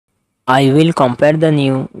I will compare the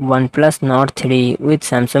new OnePlus Nord 3 with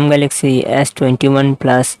Samsung Galaxy S21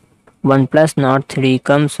 Plus. OnePlus Nord 3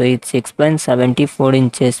 comes with 6.74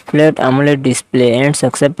 inches flat AMOLED display and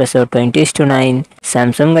success ratio 20:9.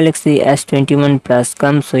 Samsung Galaxy S21 Plus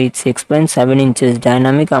comes with 6.7 inches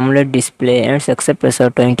dynamic AMOLED display and success ratio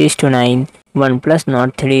 20:9. OnePlus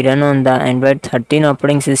Nord 3 run on the Android 13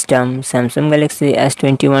 operating system. Samsung Galaxy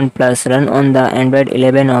S21 Plus run on the Android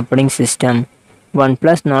 11 operating system.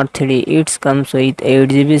 OnePlus Nord 3 it comes with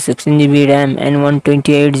 8GB 16GB RAM and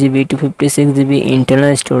 128GB to 56GB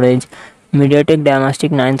internal storage. MediaTek Dimensity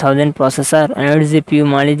 9000 processor and GPU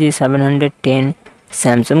Mali G710.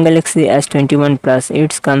 Samsung Galaxy S21 Plus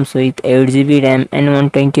it comes with 8GB RAM and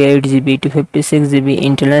 128GB to 56GB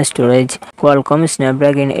internal storage. Qualcomm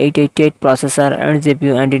Snapdragon 888 processor and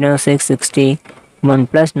GPU Adreno 660.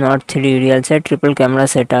 OnePlus Nord 3 real set triple camera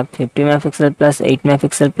setup 50 MP plus 8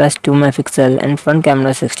 MP plus 2 MP and front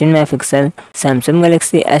camera 16 MP. Samsung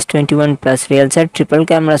Galaxy S21 Plus real set triple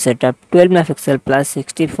camera setup 12 MP plus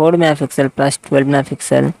 64 MP plus 12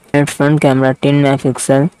 MP and front camera 10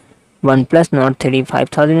 MP. OnePlus Nord 3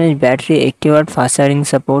 5000 mAh battery 80W fast charging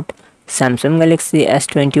support. Samsung Galaxy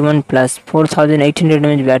S21 Plus 4800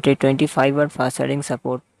 mAh battery 25W fast charging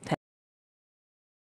support.